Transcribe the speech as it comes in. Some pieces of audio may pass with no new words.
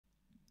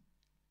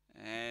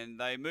and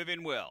they move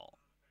in well.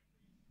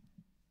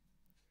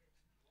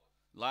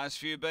 Last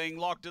few being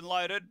locked and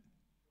loaded.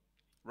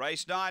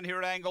 Race 9 here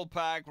at Angle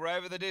Park. We're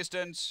over the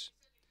distance.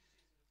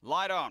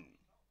 Light on.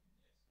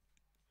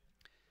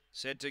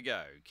 Set to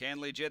go.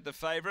 Canley Jet the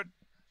favourite.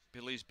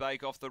 Billy's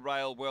Bake off the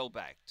rail, well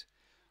backed.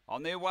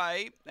 On their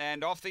way,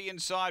 and off the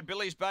inside,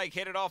 Billy's Bake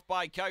headed off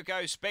by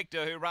Coco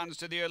Spectre, who runs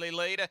to the early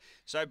lead.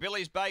 So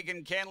Billy's Bake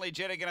and Canley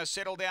Jet are going to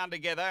settle down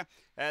together.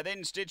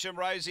 Then Stitch 'em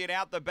Rosie, and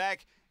out the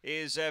back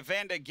is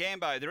Vander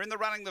Gambo. They're in the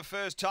running the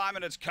first time,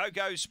 and it's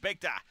Coco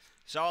Spectre.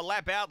 So a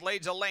lap out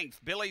leads a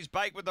length. Billy's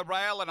Bake with the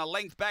rail, and a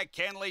length back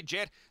Canley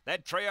Jet.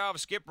 That trio of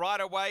skip right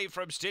away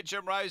from Stitch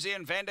 'em Rosie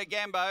and Vander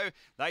Gambo.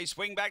 They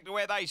swing back to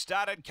where they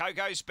started.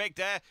 Coco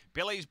Spectre.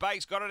 Billy's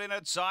Bake's got it in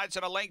its sights,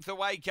 and a length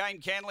away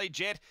came Canley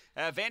Jet.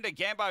 Vander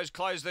Gambo's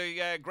closed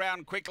the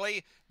ground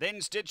quickly.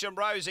 Then Stitch 'em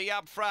Rosie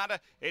up front.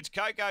 It's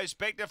Coco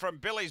Spectre from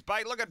Billy's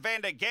Bake. Look at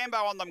Vander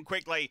Gambo on them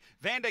quickly.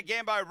 Vander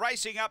Gambo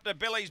racing up to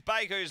Billy's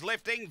Bake, who's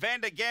lifting.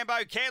 Vander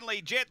Gambo,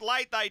 Canley Jet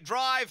late. They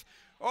drive.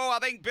 Oh, I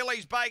think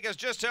Billy's Bake has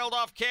just held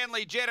off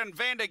Canley Jet and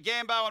Vander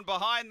Gambo, and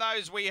behind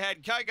those we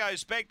had Coco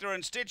Spectre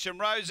and Stitch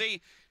 'em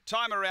Rosie.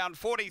 Time around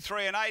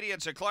 43 and 80.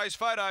 It's a close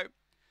photo.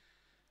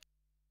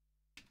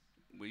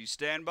 We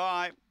stand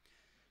by.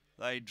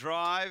 They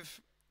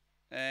drive,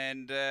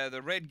 and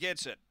the red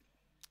gets it.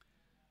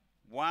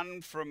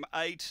 1 from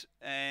 8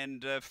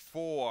 and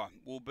 4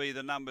 will be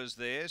the numbers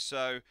there.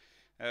 So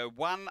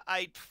 1,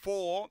 8,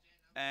 4,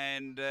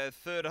 and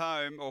third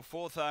home or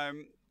fourth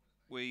home.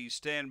 We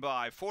stand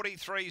by.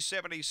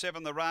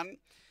 43.77 the run.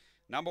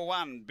 Number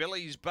 1,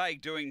 Billy's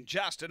Bake, doing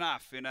just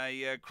enough in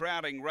a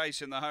crowding race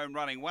in the home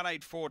running.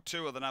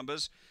 1842 are the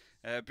numbers.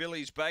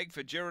 Billy's Bake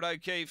for Gerard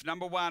O'Keefe.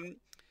 Number 1.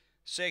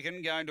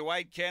 Second, going to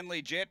 8,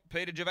 Canley Jet,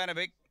 Peter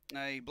Jovanovic.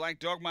 A Black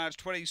Dog March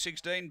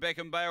 2016,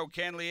 Beckham Bale,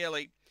 Canley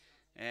Ellie.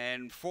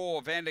 And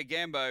 4, Vander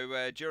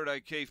Gambo, Gerard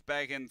O'Keefe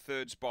back in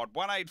third spot.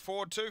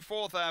 1842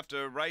 fourth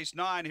after race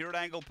 9 here at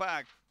Angle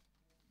Park.